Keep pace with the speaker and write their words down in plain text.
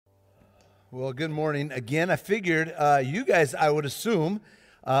Well, good morning again. I figured you guys, I would assume,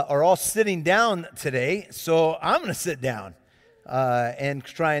 are all sitting down today, so I'm going to sit down and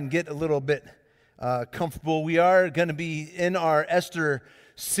try and get a little bit comfortable. We are going to be in our Esther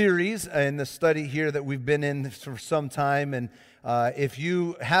series in the study here that we've been in for some time, and if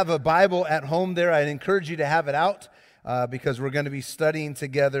you have a Bible at home there, I'd encourage you to have it out. Because we're going to be studying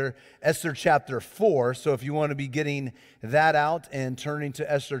together Esther chapter 4. So if you want to be getting that out and turning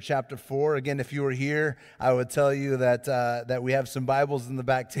to Esther chapter 4. Again, if you were here, I would tell you that we have some Bibles in the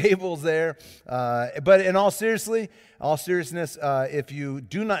back tables there. But in all seriousness, if you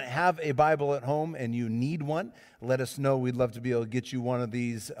do not have a Bible at home and you need one, let us know. We'd love to be able to get you one of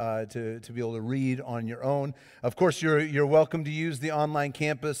these to be able to read on your own. Of course, you're welcome to use the online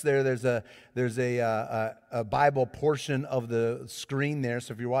campus there. There's a Bible portion of the screen there.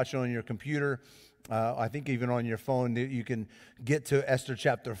 So if you're watching on your computer, I think even on your phone, you can get to Esther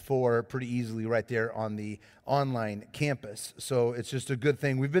chapter 4 pretty easily right there on the online campus. So it's just a good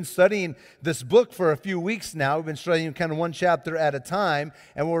thing. We've been studying this book for a few weeks now. We've been studying kind of one chapter at a time.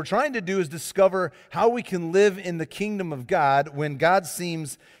 And what we're trying to do is discover how we can live in the kingdom of God when God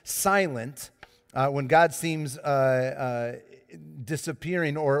seems silent, when God seems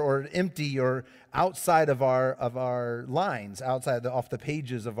disappearing or empty or outside of our lines, off the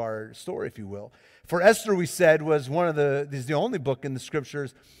pages of our story, if you will. For Esther, we said, is the only book in the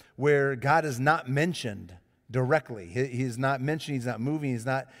scriptures where God is not mentioned directly. He's not mentioned. He's not moving. He's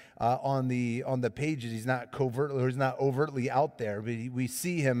not on the pages. He's not covertly, or he's not overtly out there. But we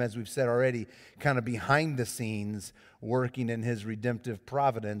see him, as we've said already, kind of behind the scenes, working in his redemptive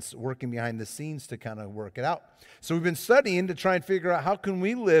providence, working behind the scenes to kind of work it out. So we've been studying to try and figure out how can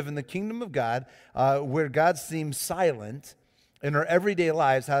we live in the kingdom of God where God seems silent in our everyday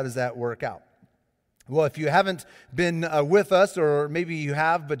lives. How does that work out? Well, if you haven't been with us, or maybe you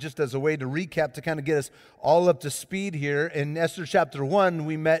have, but just as a way to recap to kind of get us all up to speed here, in Esther chapter 1,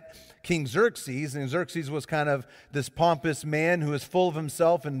 we met King Xerxes, and Xerxes was kind of this pompous man who was full of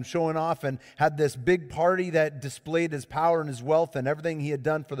himself and showing off and had this big party that displayed his power and his wealth and everything he had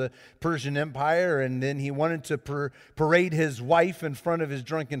done for the Persian Empire, and then he wanted to parade his wife in front of his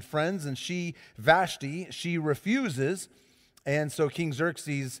drunken friends, and Vashti, she refuses, and so King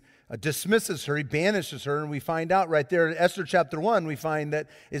Xerxes dismisses her, he banishes her, and we find out right there in Esther chapter 1, we find that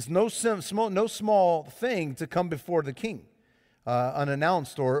it's no small thing to come before the king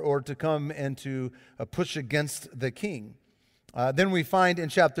unannounced or to come and to push against the king. Then we find in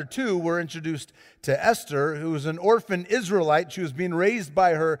chapter 2, we're introduced to Esther, who was an orphan Israelite. She was being raised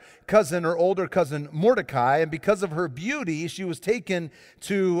by her older cousin Mordecai, and because of her beauty, she was taken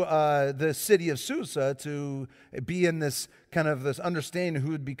to the city of Susa to be in this kind of this understanding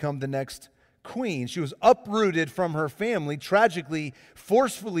who would become the next queen. She was uprooted from her family, tragically,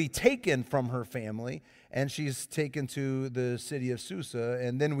 forcefully taken from her family, and she's taken to the city of Susa.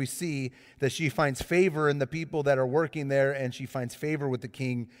 And then we see that she finds favor in the people that are working there, and she finds favor with the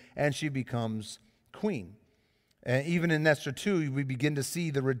king, and she becomes queen. And even in Esther 2, we begin to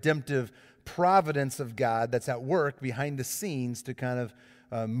see the redemptive providence of God that's at work behind the scenes to kind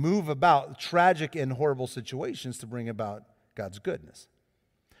of move about tragic and horrible situations to bring about God's goodness.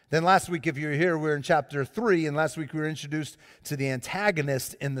 Then last week, if you're here, we're in chapter 3, and last week we were introduced to the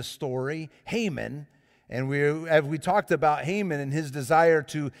antagonist in the story, Haman. And we talked about Haman and his desire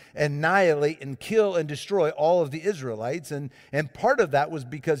to annihilate and kill and destroy all of the Israelites. And part of that was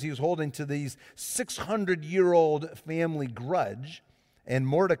because he was holding to these 600-year-old family grudge. And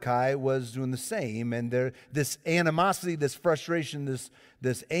Mordecai was doing the same. And this animosity, this frustration,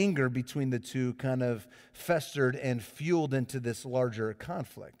 this anger between the two kind of festered and fueled into this larger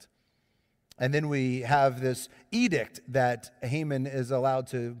conflict. And then we have this edict that Haman is allowed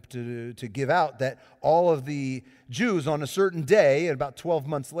to give out, that all of the Jews on a certain day, and about 12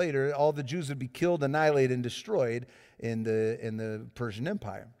 months later, all the Jews would be killed, annihilated, and destroyed in the Persian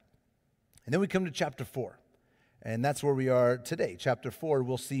Empire. And then we come to chapter 4, and that's where we are today. Chapter 4,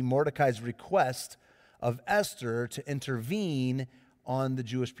 we'll see Mordecai's request of Esther to intervene on the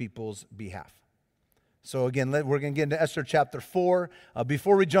Jewish people's behalf. So again, we're going to get into Esther chapter 4.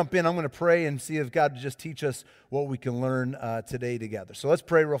 Before we jump in, I'm going to pray and see if God will just teach us what we can learn today together. So let's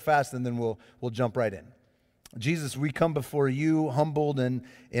pray real fast, and then we'll jump right in. Jesus, we come before you humbled and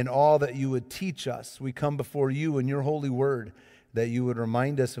in awe that you would teach us. We come before you in your holy word, that you would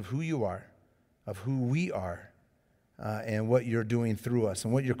remind us of who you are, of who we are, and what you're doing through us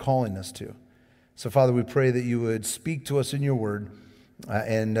and what you're calling us to. So Father, we pray that you would speak to us in your word,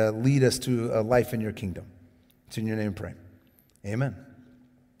 and lead us to a life in your kingdom. It's in your name we pray. Amen.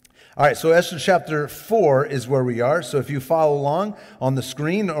 All right, so Esther chapter 4 is where we are. So if you follow along on the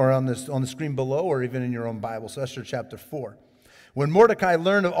screen or on the screen below or even in your own Bible, so Esther chapter 4. When Mordecai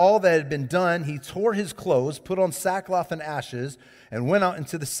learned of all that had been done, he tore his clothes, put on sackcloth and ashes, and went out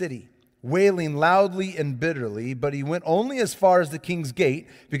into the city, wailing loudly and bitterly. But he went only as far as the king's gate,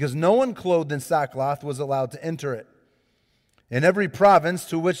 because no one clothed in sackcloth was allowed to enter it. In every province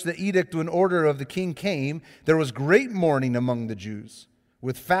to which the edict and order of the king came, there was great mourning among the Jews.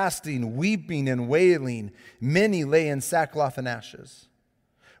 With fasting, weeping, and wailing, many lay in sackcloth and ashes.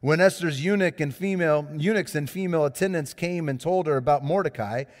 When Esther's eunuchs and female attendants came and told her about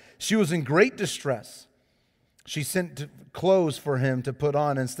Mordecai, she was in great distress. She sent clothes for him to put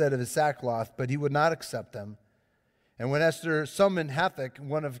on instead of his sackcloth, but he would not accept them. And when Esther summoned Hathach,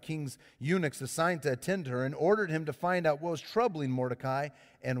 one of the king's eunuchs assigned to attend her, and ordered him to find out what was troubling Mordecai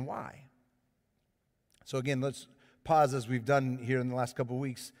and why. So again, let's pause as we've done here in the last couple of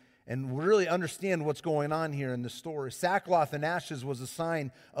weeks and really understand what's going on here in the story. Sackcloth and ashes was a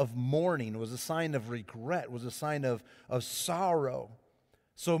sign of mourning, was a sign of regret, was a sign of sorrow.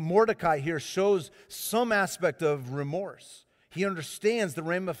 So Mordecai here shows some aspect of remorse. He understands the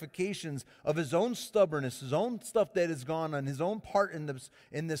ramifications of his own stubbornness, his own stuff that has gone on, his own part in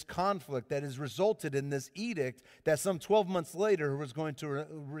this conflict that has resulted in this edict that some 12 months later was going to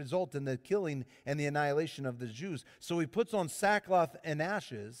result in the killing and the annihilation of the Jews. So he puts on sackcloth and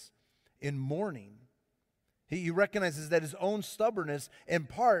ashes in mourning. He recognizes that his own stubbornness, in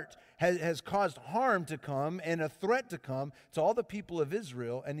part, has caused harm to come and a threat to come to all the people of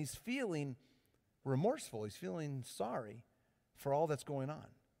Israel, and he's feeling remorseful. He's feeling sorry for all that's going on.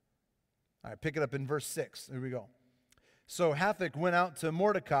 All right, pick it up in verse 6. Here we go. So Hathach went out to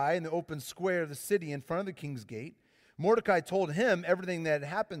Mordecai in the open square of the city in front of the king's gate. Mordecai told him everything that had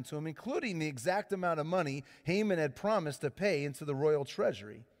happened to him, including the exact amount of money Haman had promised to pay into the royal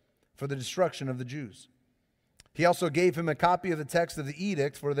treasury for the destruction of the Jews. He also gave him a copy of the text of the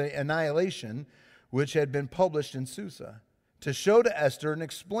edict for the annihilation, which had been published in Susa, to show to Esther and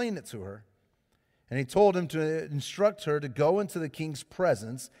explain it to her. And he told him to instruct her to go into the king's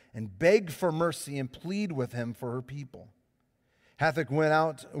presence and beg for mercy and plead with him for her people. Hathach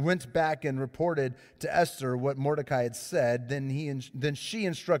went back and reported to Esther what Mordecai had said. Then she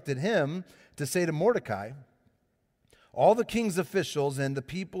instructed him to say to Mordecai, "All the king's officials and the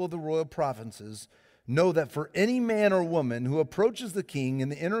people of the royal provinces know that for any man or woman who approaches the king in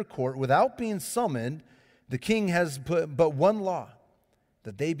the inner court without being summoned, the king has but one law,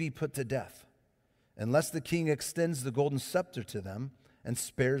 that they be put to death, unless the king extends the golden scepter to them and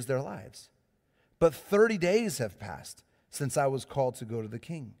spares their lives. But 30 days have passed since I was called to go to the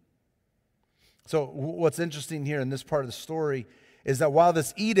king." So what's interesting here in this part of the story is that while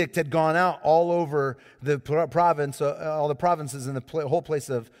this edict had gone out all over the province, all the provinces in the whole place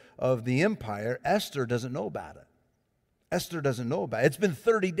of the empire, Esther doesn't know about it. Esther doesn't know about it. It's been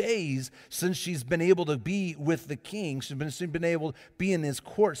 30 days since she's been able to be with the king. She's been able to be in his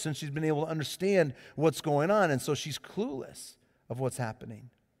court, since she's been able to understand what's going on. And so she's clueless of what's happening.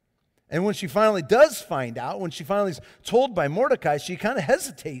 And when she finally does find out, when she finally is told by Mordecai, she kind of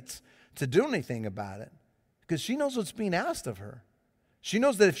hesitates to do anything about it because she knows what's being asked of her. She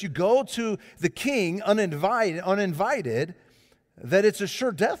knows that if you go to the king uninvited, that it's a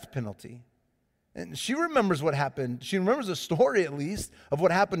sure death penalty. And she remembers what happened. She remembers the story, at least, of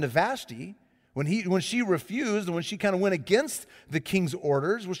what happened to Vashti when she refused and when she kind of went against the king's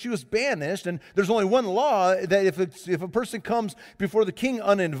orders. Well, she was banished, and there's only one law that if a person comes before the king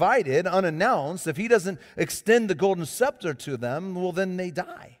uninvited, unannounced, if he doesn't extend the golden scepter to them, well, then they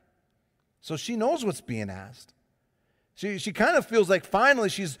die. So she knows what's being asked. She kind of feels like finally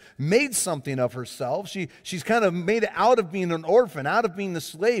she's made something of herself. She's kind of made it out of being an orphan, out of being the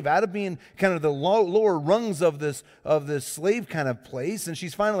slave, out of being kind of the lower rungs of this slave kind of place. And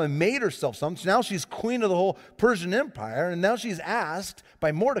she's finally made herself something. Now she's queen of the whole Persian Empire. And now she's asked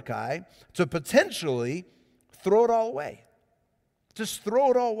by Mordecai to potentially throw it all away. Just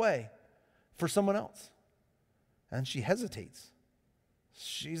throw it all away for someone else. And she hesitates.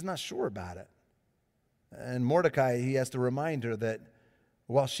 She's not sure about it. And Mordecai, he has to remind her that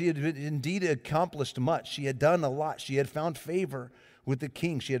while she had indeed accomplished much, she had done a lot. She had found favor with the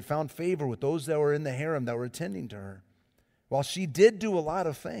king. She had found favor with those that were in the harem that were attending to her. While she did do a lot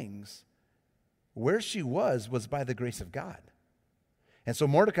of things, where she was by the grace of God. And so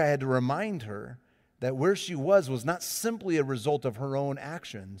Mordecai had to remind her that where she was not simply a result of her own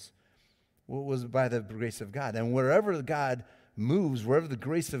actions, it was by the grace of God. And wherever God moves, wherever the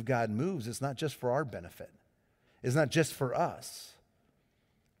grace of God moves, it's not just for our benefit. It's not just for us.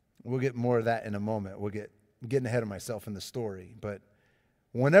 We'll get more of that in a moment. We'll getting ahead of myself in the story. But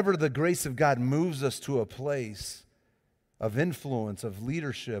Whenever the grace of God moves us to a place of influence, of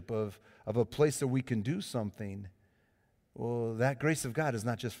leadership, of a place that we can do something, well, that grace of God is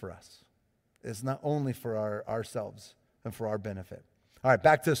not just for us. It's not only for ourselves and for our benefit. All right,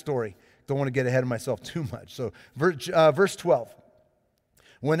 back to the story. Don't want to get ahead of myself too much. So verse 12.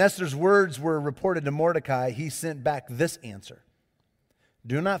 When Esther's words were reported to Mordecai, he sent back this answer.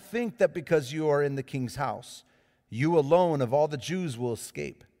 Do not think that because you are in the king's house, you alone of all the Jews will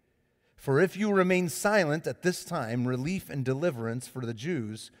escape. For if you remain silent at this time, relief and deliverance for the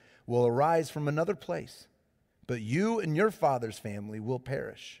Jews will arise from another place. But you and your father's family will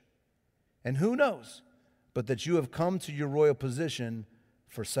perish. And who knows but that you have come to your royal position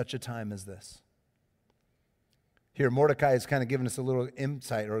for such a time as this. Here, Mordecai is kind of giving us a little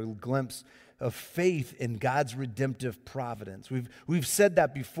insight or a glimpse of faith in God's redemptive providence. We've said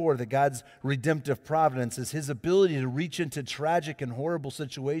that before, that God's redemptive providence is his ability to reach into tragic and horrible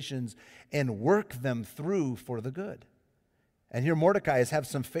situations and work them through for the good. And here Mordecai has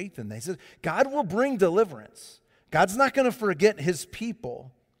some faith in that. He says, God will bring deliverance. God's not going to forget his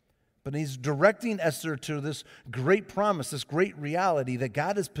people, but he's directing Esther to this great promise, this great reality that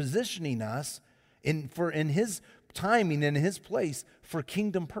God is positioning us in his timing and in his place for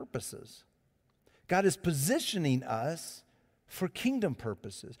kingdom purposes. God is positioning us for kingdom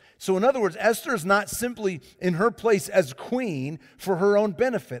purposes. So in other words, Esther is not simply in her place as queen for her own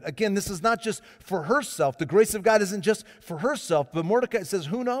benefit. Again, this is not just for herself. The grace of God isn't just for herself, but Mordecai says,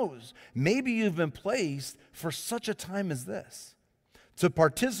 who knows? Maybe you've been placed for such a time as this, to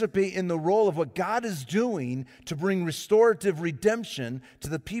participate in the role of what God is doing to bring restorative redemption to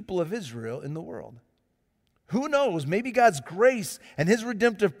the people of Israel in the world. Who knows? Maybe God's grace and his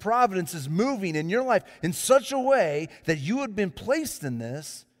redemptive providence is moving in your life in such a way that you have been placed in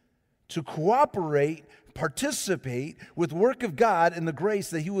this to cooperate, participate with the work of God and the grace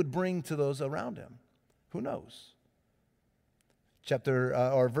that he would bring to those around him. Who knows?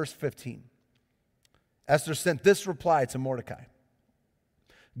 Verse 15. Esther sent this reply to Mordecai.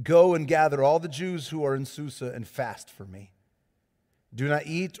 Go and gather all the Jews who are in Susa and fast for me. Do not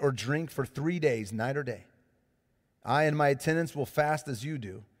eat or drink for 3 days, night or day. I and my attendants will fast as you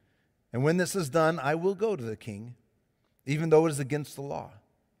do. And when this is done, I will go to the king, even though it is against the law.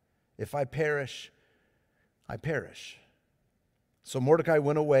 If I perish, I perish. So Mordecai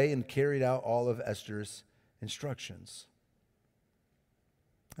went away and carried out all of Esther's instructions.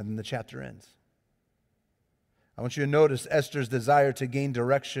 And then the chapter ends. I want you to notice Esther's desire to gain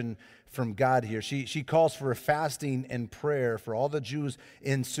direction from God here. She calls for a fasting and prayer for all the Jews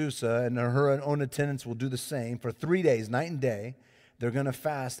in Susa, and her own attendants will do the same. For 3 days, night and day, they're going to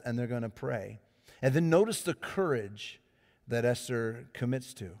fast and they're going to pray. And then notice the courage that Esther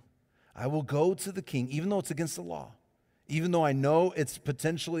commits to. I will go to the king, even though it's against the law, even though I know it's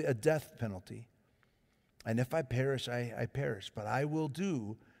potentially a death penalty. And if I perish, I perish. But I will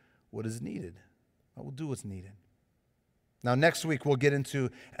do what is needed. I will do what's needed. Now, next week, we'll get into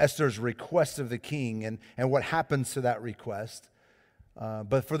Esther's request of the king and what happens to that request.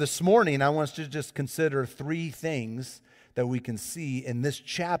 But for this morning, I want us to just consider 3 things that we can see in this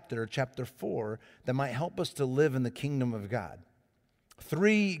chapter, chapter 4, that might help us to live in the kingdom of God.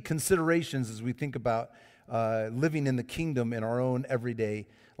 3 considerations as we think about living in the kingdom in our own everyday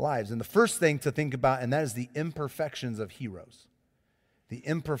lives. And the first thing to think about, and that is the imperfections of heroes. The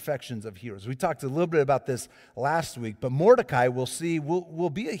imperfections of heroes. We talked a little bit about this last week, but Mordecai, we'll see, will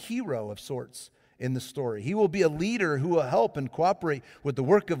be a hero of sorts in the story. He will be a leader who will help and cooperate with the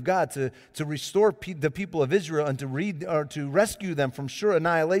work of God to restore the people of Israel and to rescue them from sure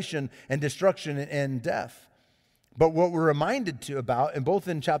annihilation and destruction and death. But what we're reminded about, and both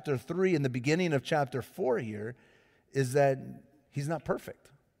in chapter 3 and the beginning of chapter 4 here, is that he's not perfect.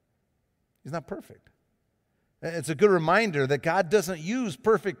 He's not perfect. It's a good reminder that God doesn't use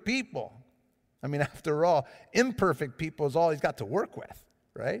perfect people. I mean, after all, imperfect people is all he's got to work with,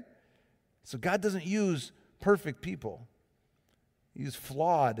 right? So God doesn't use perfect people. He uses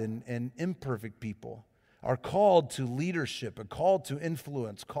flawed and imperfect people. Are called to leadership, are called to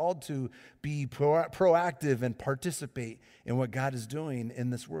influence, called to be proactive and participate in what God is doing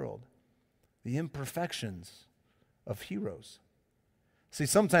in this world. The imperfections of heroes. See,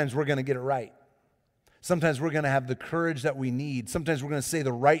 sometimes we're going to get it right. Sometimes we're going to have the courage that we need. Sometimes we're going to say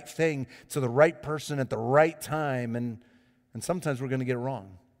the right thing to the right person at the right time. And sometimes we're going to get it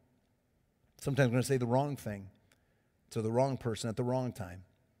wrong. Sometimes we're going to say the wrong thing to the wrong person at the wrong time.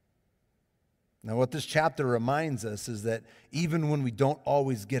 Now, what this chapter reminds us is that even when we don't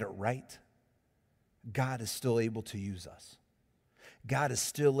always get it right, God is still able to use us. God is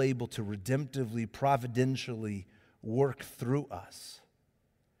still able to redemptively, providentially work through us.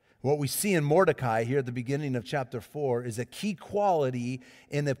 What we see in Mordecai here at the beginning of chapter 4 is a key quality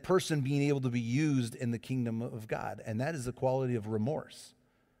in a person being able to be used in the kingdom of God, and that is the quality of remorse,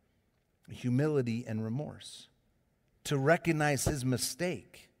 humility and remorse, to recognize his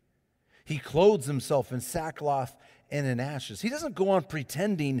mistake. He clothes himself in sackcloth and in ashes. He doesn't go on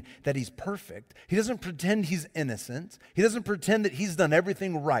pretending that he's perfect. He doesn't pretend he's innocent. He doesn't pretend that he's done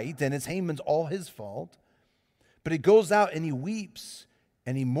everything right and it's Haman's all his fault. But he goes out and he weeps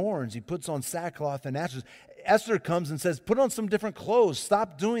and he mourns. He puts on sackcloth and ashes. Esther comes and says, put on some different clothes.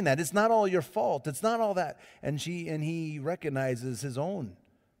 Stop doing that. It's not all your fault. It's not all that. And he recognizes his own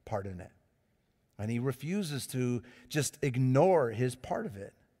part in it. And he refuses to just ignore his part of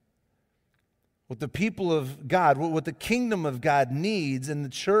it. What the people of God, what the kingdom of God needs in the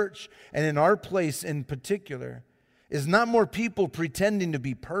church and in our place in particular is not more people pretending to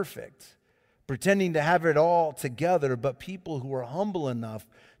be perfect, pretending to have it all together, but people who are humble enough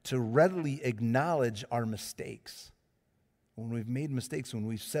to readily acknowledge our mistakes. When we've made mistakes, when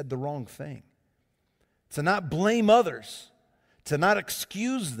we've said the wrong thing. To not blame others, to not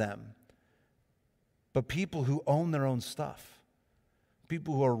excuse them, but people who own their own stuff.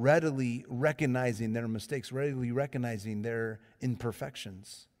 People who are readily recognizing their mistakes, readily recognizing their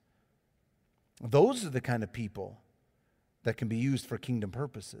imperfections. Those are the kind of people that can be used for kingdom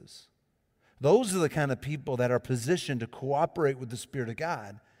purposes. Those are the kind of people that are positioned to cooperate with the Spirit of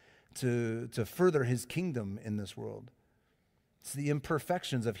God to further his kingdom in this world. It's the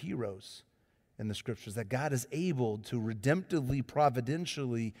imperfections of heroes in the scriptures that God is able to redemptively,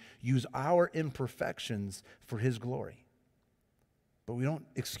 providentially use our imperfections for his glory. But we don't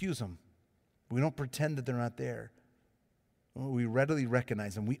excuse them. We don't pretend that they're not there. We readily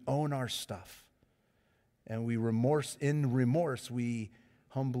recognize them. We own our stuff. And in remorse, we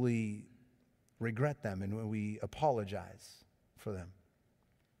humbly regret them and we apologize for them.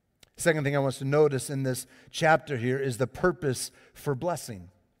 Second thing I want us to notice in this chapter here is the purpose for blessing.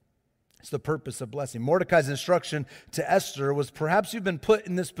 It's the purpose of blessing. Mordecai's instruction to Esther was, perhaps you've been put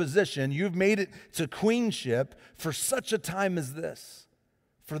in this position, you've made it to queenship for such a time as this,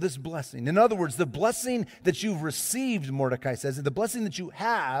 for this blessing. In other words, the blessing that you've received, Mordecai says, the blessing that you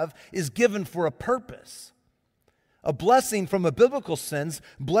have is given for a purpose. A blessing from a biblical sense,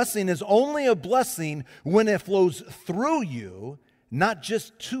 blessing is only a blessing when it flows through you, not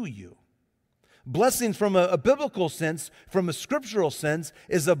just to you. Blessing from a biblical sense, from a scriptural sense,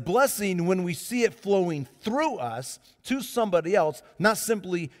 is a blessing when we see it flowing through us to somebody else, not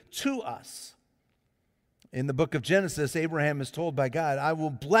simply to us. In the book of Genesis, Abraham is told by God, I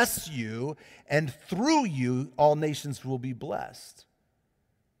will bless you, and through you all nations will be blessed.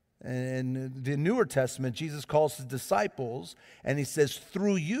 And in the Newer Testament, Jesus calls his disciples, and he says,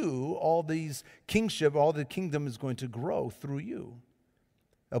 through you, all the kingdom is going to grow through you.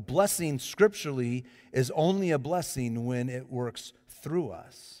 A blessing scripturally is only a blessing when it works through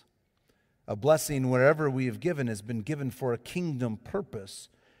us. A blessing, wherever we have given, has been given for a kingdom purpose,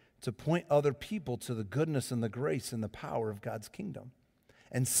 to point other people to the goodness and the grace and the power of God's kingdom.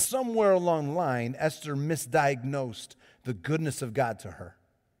 And somewhere along the line, Esther misdiagnosed the goodness of God to her.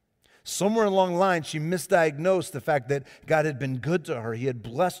 Somewhere along the line, she misdiagnosed the fact that God had been good to her. He had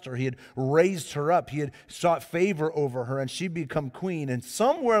blessed her. He had raised her up. He had sought favor over her, and she'd become queen. And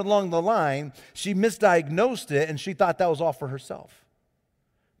somewhere along the line, she misdiagnosed it, and she thought that was all for herself,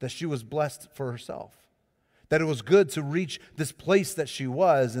 that she was blessed for herself, that it was good to reach this place that she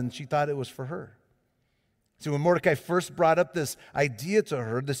was, and she thought it was for her. See, when Mordecai first brought up this idea to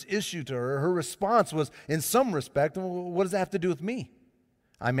her, this issue to her, her response was, in some respect, well, what does that have to do with me?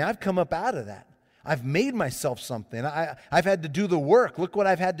 I mean, I've come up out of that. I've made myself something. I've had to do the work. Look what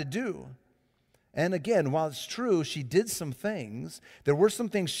I've had to do. And again, while it's true, she did some things. There were some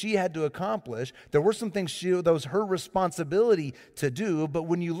things she had to accomplish. There were some things that was her responsibility to do. But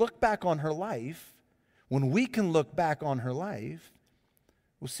when you look back on her life, when we can look back on her life,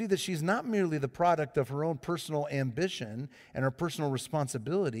 we'll see that she's not merely the product of her own personal ambition and her personal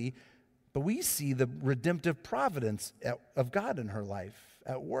responsibility, but we see the redemptive providence of God in her life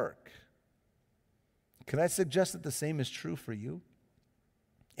at work. Could I suggest that the same is true for you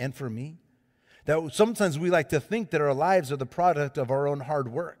and for me? That sometimes we like to think that our lives are the product of our own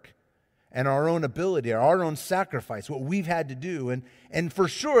hard work and our own ability, our own sacrifice, what we've had to do. And for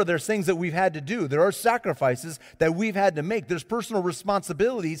sure, there's things that we've had to do. There are sacrifices that we've had to make. There's personal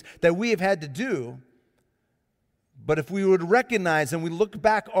responsibilities that we have had to do. But if we would recognize and we look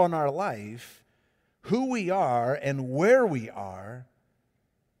back on our life, who we are and where we are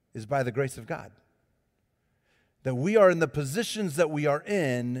is by the grace of God. That we are in the positions that we are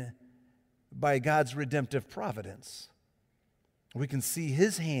in by God's redemptive providence. We can see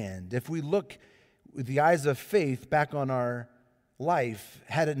his hand. If we look with the eyes of faith back on our life,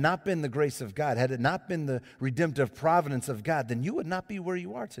 had it not been the grace of God, had it not been the redemptive providence of God, then you would not be where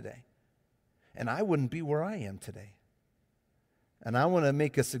you are today. And I wouldn't be where I am today. And I want to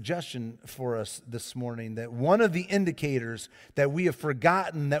make a suggestion for us this morning that one of the indicators that we have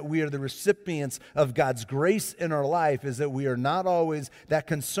forgotten that we are the recipients of God's grace in our life is that we are not always that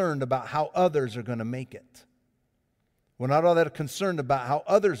concerned about how others are going to make it. We're not all that concerned about how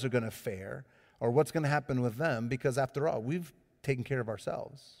others are going to fare or what's going to happen with them because, after all, we've taken care of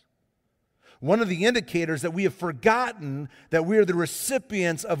ourselves. One of the indicators that we have forgotten that we are the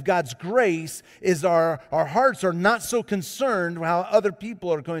recipients of God's grace is our hearts are not so concerned with how other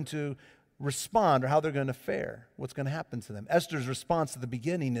people are going to respond or how they're going to fare, what's going to happen to them. Esther's response at the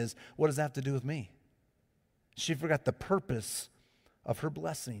beginning is, what does that have to do with me? She forgot the purpose of her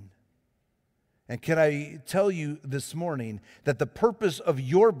blessing. And can I tell you this morning that the purpose of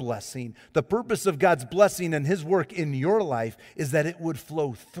your blessing, the purpose of God's blessing and his work in your life is that it would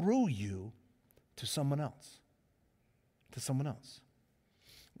flow through you to someone else. To someone else.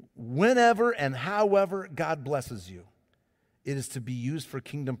 Whenever and however God blesses you, it is to be used for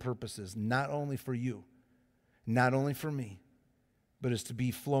kingdom purposes, not only for you, not only for me, but is to be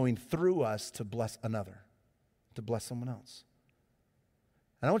flowing through us to bless another, to bless someone else.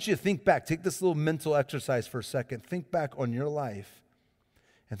 And I want you to think back, take this little mental exercise for a second, think back on your life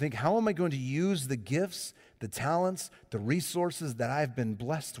and think, how am I going to use the gifts, the talents, the resources that I've been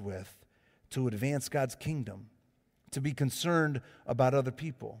blessed with to advance God's kingdom, to be concerned about other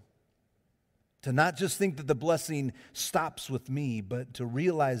people, to not just think that the blessing stops with me, but to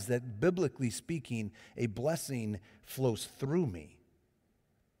realize that, biblically speaking, a blessing flows through me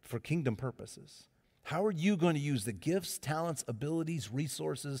for kingdom purposes. How are you going to use the gifts, talents, abilities,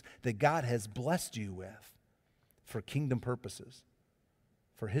 resources that God has blessed you with for kingdom purposes,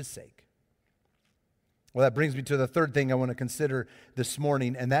 for his sake? Well, that brings me to the third thing I want to consider this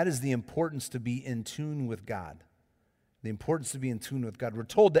morning, and that is the importance to be in tune with God. The importance to be in tune with God. We're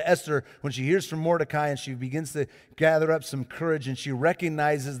told to Esther, when she hears from Mordecai and she begins to gather up some courage and she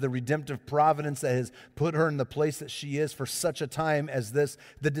recognizes the redemptive providence that has put her in the place that she is for such a time as this,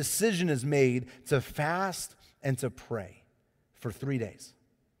 the decision is made to fast and to pray for 3 days.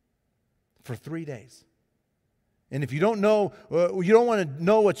 For 3 days. And if you don't know, you don't want to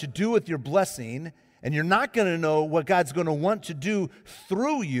know what to do with your blessing, and you're not going to know what God's going to want to do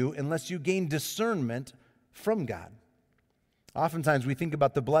through you unless you gain discernment from God. Oftentimes we think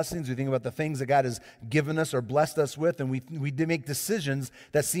about the blessings, we think about the things that God has given us or blessed us with, and we make decisions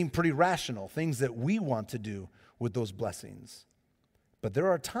that seem pretty rational, things that we want to do with those blessings. But there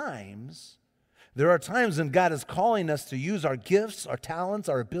are times when God is calling us to use our gifts, our talents,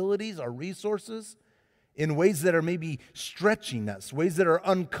 our abilities, our resources in ways that are maybe stretching us, ways that are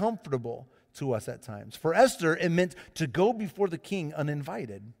uncomfortable to us at times. For Esther, it meant to go before the king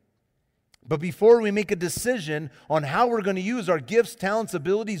uninvited. But before we make a decision on how we're going to use our gifts, talents,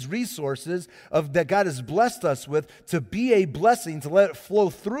 abilities, resources that God has blessed us with to be a blessing, to let it flow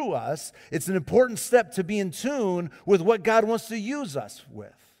through us, it's an important step to be in tune with what God wants to use us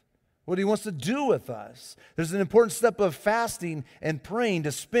with, what he wants to do with us. There's an important step of fasting and praying,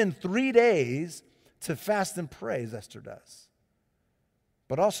 to spend 3 days to fast and pray, as Esther does.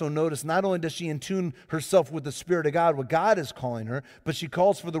 But also notice, not only does she in tune herself with the Spirit of God, what God is calling her, but she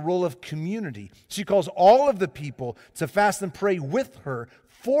calls for the role of community. She calls all of the people to fast and pray with her,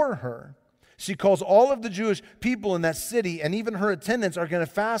 for her. She calls all of the Jewish people in that city, and even her attendants are going to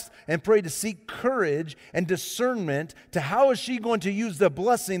fast and pray to seek courage and discernment to how is she going to use the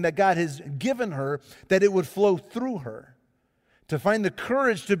blessing that God has given her, that it would flow through her. To find the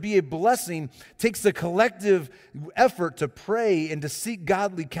courage to be a blessing takes a collective effort to pray and to seek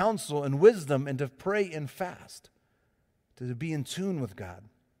godly counsel and wisdom and to pray and fast, to be in tune with God.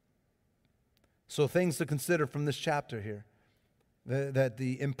 So things to consider from this chapter here, that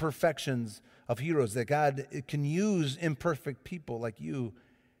the imperfections of heroes, that God can use imperfect people like you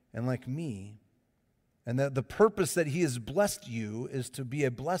and like me, and that the purpose that he has blessed you is to be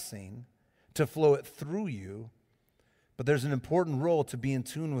a blessing, to flow it through you. But there's an important role to be in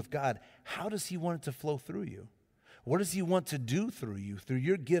tune with God. How does he want it to flow through you? What does he want to do through you, through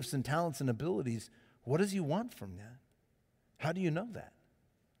your gifts and talents and abilities? What does he want from that? How do you know that?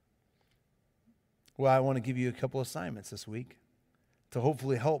 Well, I want to give you a couple assignments this week to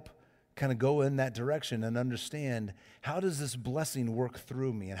hopefully help kind of go in that direction and understand, how does this blessing work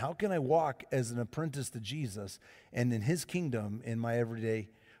through me? And how can I walk as an apprentice to Jesus and in his kingdom in my everyday,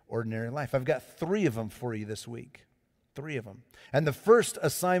 ordinary life? I've got 3 of them for you this week. 3 of them. And the first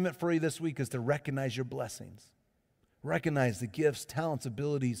assignment for you this week is to recognize your blessings. Recognize the gifts, talents,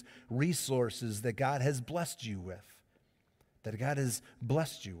 abilities, resources that God has blessed you with. That God has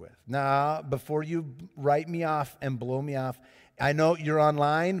blessed you with. Now, before you write me off and blow me off, I know you're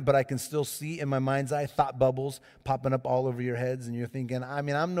online, but I can still see in my mind's eye thought bubbles popping up all over your heads, and you're thinking,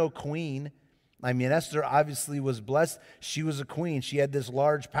 I'm no queen. Esther obviously was blessed. She was a queen. She had this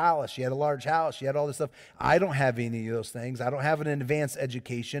large palace. She had a large house. She had all this stuff. I don't have any of those things. I don't have an advanced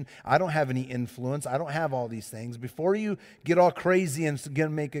education. I don't have any influence. I don't have all these things. Before you get all crazy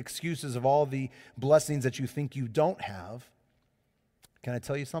and make excuses of all the blessings that you think you don't have, can I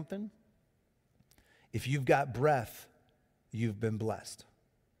tell you something? If you've got breath, you've been blessed.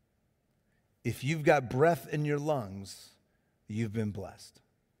 If you've got breath in your lungs, you've been blessed.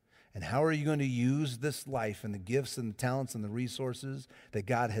 And how are you going to use this life and the gifts and the talents and the resources that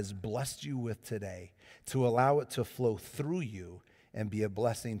God has blessed you with today to allow it to flow through you and be a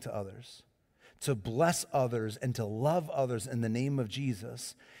blessing to others? To bless others and to love others in the name of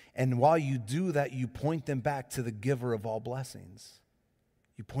Jesus. And while you do that, you point them back to the giver of all blessings.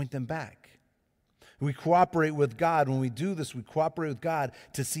 You point them back. We cooperate with God. When we do this, we cooperate with God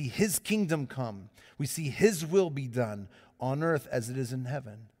to see His kingdom come. We see His will be done on earth as it is in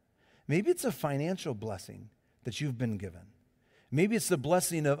heaven. Maybe it's a financial blessing that you've been given. Maybe it's the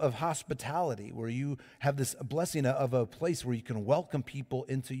blessing of hospitality, where you have this blessing of a place where you can welcome people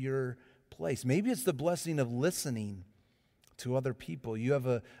into your place. Maybe it's the blessing of listening to other people. You have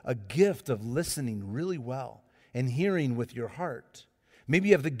a gift of listening really well and hearing with your heart. Maybe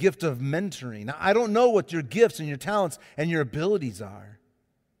you have the gift of mentoring. Now, I don't know what your gifts and your talents and your abilities are,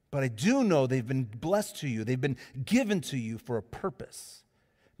 but I do know they've been blessed to you. They've been given to you for a purpose.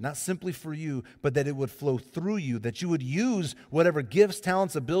 Not simply for you, but that it would flow through you, that you would use whatever gifts,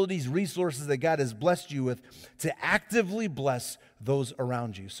 talents, abilities, resources that God has blessed you with to actively bless those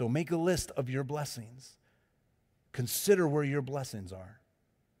around you. So make a list of your blessings. Consider where your blessings are.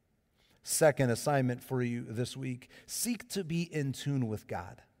 Second assignment for you this week, seek to be in tune with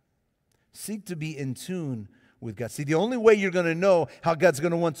God. Seek to be in tune with God. See, the only way you're going to know how God's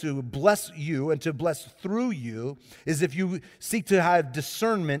going to want to bless you and to bless through you is if you seek to have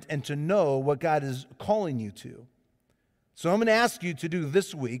discernment and to know what God is calling you to. So I'm going to ask you to do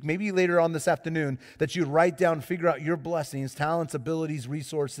this week, maybe later on this afternoon, that you write down, figure out your blessings, talents, abilities,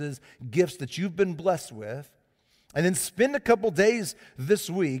 resources, gifts that you've been blessed with. And then spend a couple days this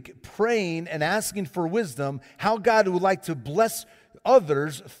week praying and asking for wisdom, how God would like to bless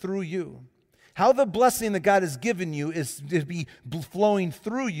others through you. How the blessing that God has given you is to be flowing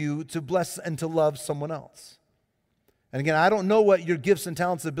through you to bless and to love someone else. And again, I don't know what your gifts and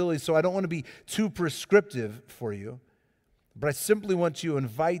talents and abilities, so I don't want to be too prescriptive for you. But I simply want to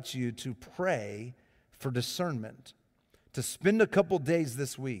invite you to pray for discernment, to spend a couple days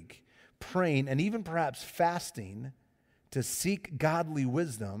this week praying and even perhaps fasting to seek godly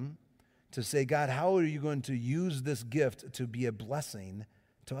wisdom, to say, God, how are you going to use this gift to be a blessing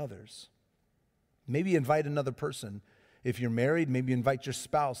to others? Maybe invite another person. If you're married, maybe invite your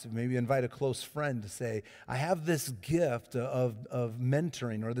spouse. Maybe invite a close friend to say, I have this gift of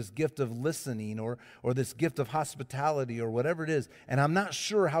mentoring, or this gift of listening, or this gift of hospitality, or whatever it is, and I'm not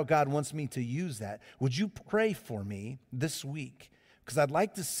sure how God wants me to use that. Would you pray for me this week? Because I'd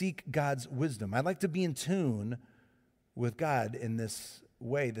like to seek God's wisdom. I'd like to be in tune with God in this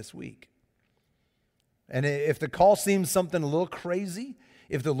way this week. And if the call seems something a little crazy,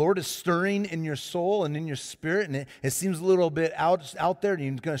 if the Lord is stirring in your soul and in your spirit, and it seems a little bit out there and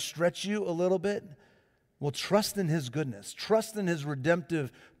He's going to stretch you a little bit, well, trust in His goodness. Trust in His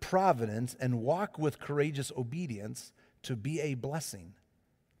redemptive providence and walk with courageous obedience to be a blessing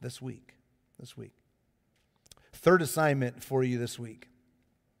this week. Third assignment for you this week,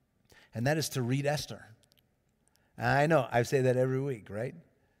 and that is to read Esther. I know, I say that every week, right?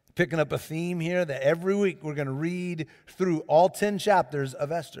 Picking up a theme here that every week we're going to read through all 10 chapters of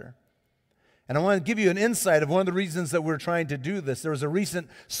Esther. And I want to give you an insight of one of the reasons that we're trying to do this. There was a recent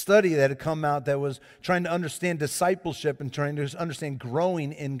study that had come out that was trying to understand discipleship and trying to understand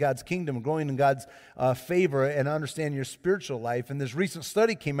growing in God's kingdom, growing in God's favor, and understand your spiritual life. And this recent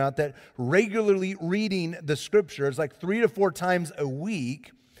study came out that regularly reading the scriptures, like 3 to 4 times a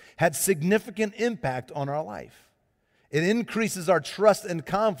week, had significant impact on our life. It increases our trust and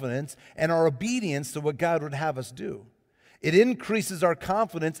confidence and our obedience to what God would have us do. It increases our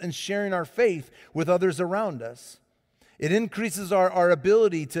confidence in sharing our faith with others around us. It increases our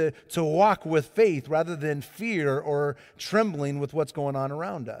ability to walk with faith rather than fear or trembling with what's going on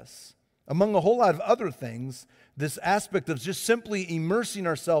around us. Among a whole lot of other things, this aspect of just simply immersing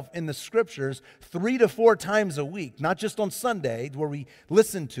ourselves in the scriptures 3 to 4 times a week, not just on Sunday where we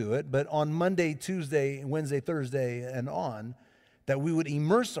listen to it, but on Monday, Tuesday, Wednesday, Thursday, and on, that we would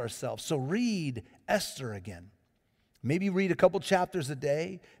immerse ourselves. So read Esther again. Maybe read a couple chapters a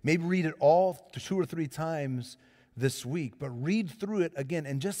day. Maybe read it all 2 or 3 times this week, but read through it again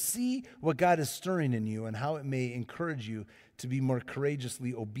and just see what God is stirring in you and how it may encourage you to be more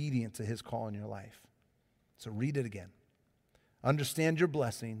courageously obedient to his call in your life. So read it again. Understand your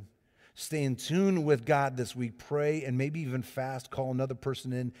blessing. Stay in tune with God this week. Pray and maybe even fast. Call another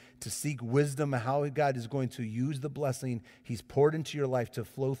person in to seek wisdom of how God is going to use the blessing he's poured into your life to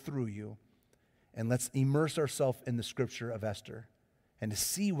flow through you. And let's immerse ourselves in the scripture of Esther and to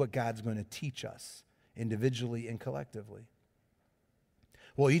see what God's going to teach us individually and collectively.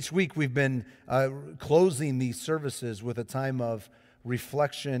 Well, each week we've been closing these services with a time of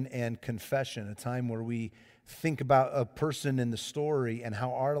reflection and confession, a time where we think about a person in the story and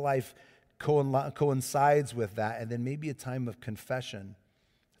how our life coincides with that, and then maybe a time of confession.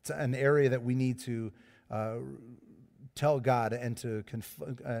 It's an area that we need to tell God and to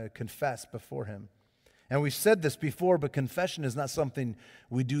confess before him. And we've said this before, but confession is not something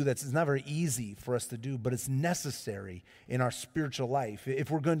we do it's not very easy for us to do, but it's necessary in our spiritual life. If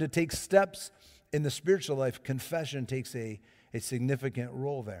we're going to take steps in the spiritual life, confession takes a significant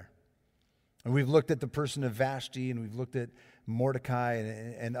role there. And we've looked at the person of Vashti, and we've looked at Mordecai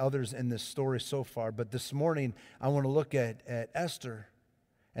and others in this story so far. But this morning, I want to look at Esther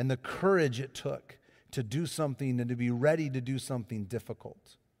and the courage it took to do something and to be ready to do something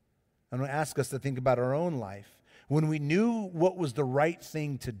difficult. I'm going to ask us to think about our own life. When we knew what was the right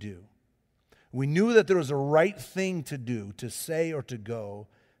thing to do, we knew that there was a right thing to do, to say or to go,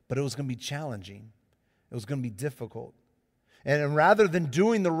 but it was going to be challenging. It was going to be difficult. And rather than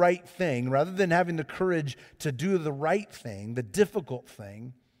doing the right thing, rather than having the courage to do the right thing, the difficult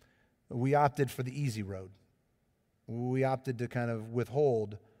thing, we opted for the easy road. We opted to kind of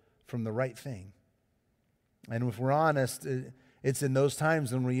withhold from the right thing. And if we're honest, it's in those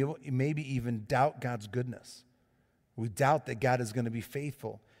times when we maybe even doubt God's goodness. We doubt that God is going to be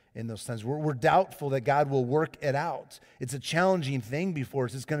faithful in those times. We're doubtful that God will work it out. It's a challenging thing before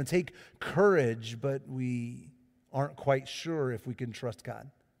us. It's going to take courage, but we aren't quite sure if we can trust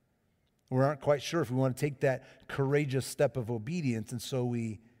God. We aren't quite sure if we want to take that courageous step of obedience, and so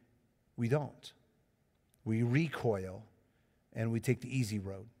we don't. We recoil, and we take the easy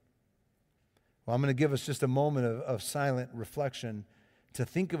road. Well, I'm going to give us just a moment of silent reflection to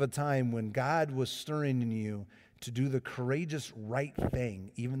think of a time when God was stirring in you to do the courageous right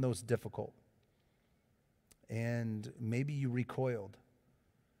thing, even though it's difficult. And maybe you recoiled.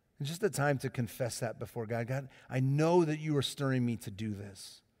 It's just a time to confess that before God. God, I know that you are stirring me to do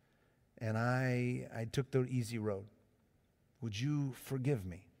this, and I took the easy road. Would you forgive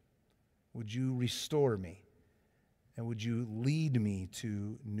me? Would you restore me? And would you lead me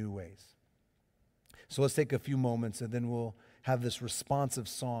to new ways? So let's take a few moments, and then we'll have this responsive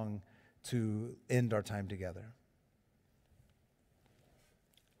song to end our time together.